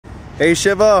Hey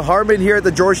Shiva, Harmon here at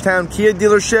the Georgetown Kia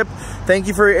dealership. Thank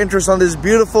you for your interest on this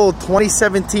beautiful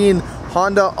 2017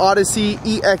 Honda Odyssey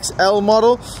EXL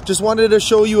model. Just wanted to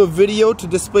show you a video to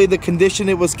display the condition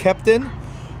it was kept in.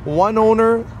 One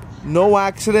owner, no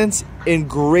accidents, in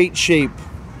great shape.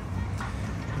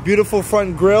 Beautiful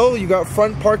front grille. You got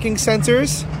front parking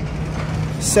sensors,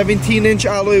 17-inch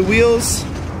alloy wheels.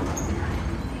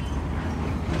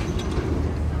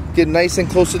 Get nice and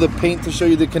close to the paint to show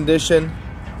you the condition.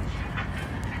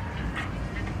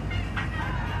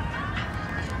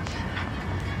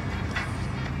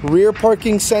 Rear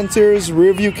parking sensors,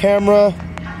 rear view camera.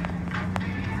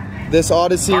 This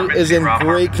Odyssey is in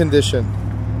great condition.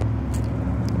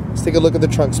 Let's take a look at the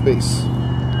trunk space.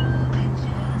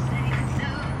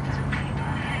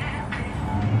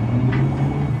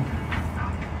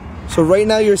 So right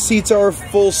now your seats are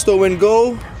full stow and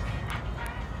go.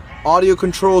 Audio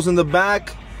controls in the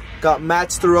back. Got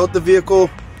mats throughout the vehicle.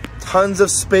 Tons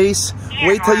of space.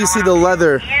 Wait till you see the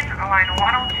leather.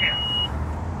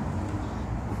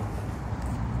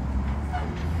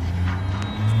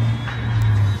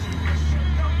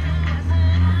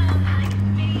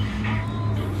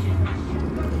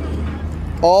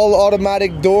 All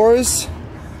automatic doors.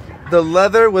 The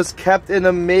leather was kept in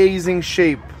amazing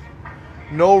shape.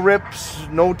 No rips,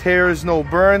 no tears, no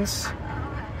burns.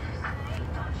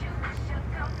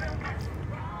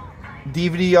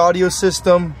 DVD audio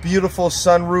system, beautiful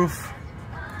sunroof.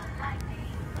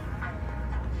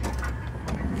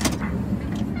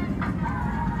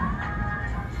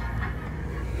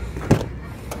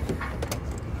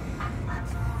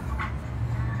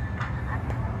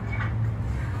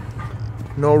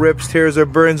 No rips, tears, or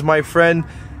burns, my friend.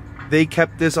 They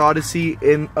kept this Odyssey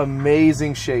in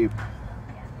amazing shape.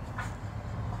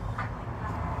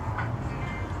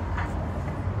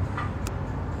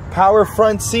 Power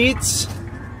front seats,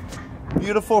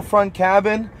 beautiful front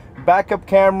cabin, backup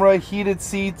camera, heated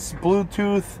seats,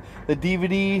 Bluetooth, the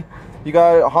DVD. You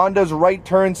got Honda's right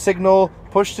turn signal,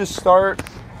 push to start.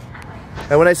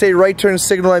 And when I say right turn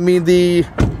signal, I mean the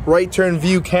right turn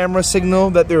view camera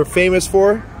signal that they're famous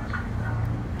for.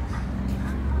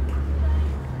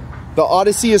 The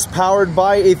Odyssey is powered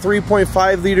by a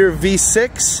 3.5 liter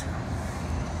V6.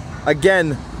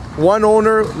 Again, one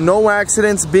owner, no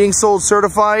accidents, being sold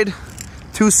certified,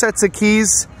 2 sets of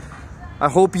keys. I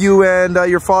hope you and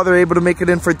your father are able to make it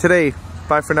in for today.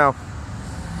 Bye for now.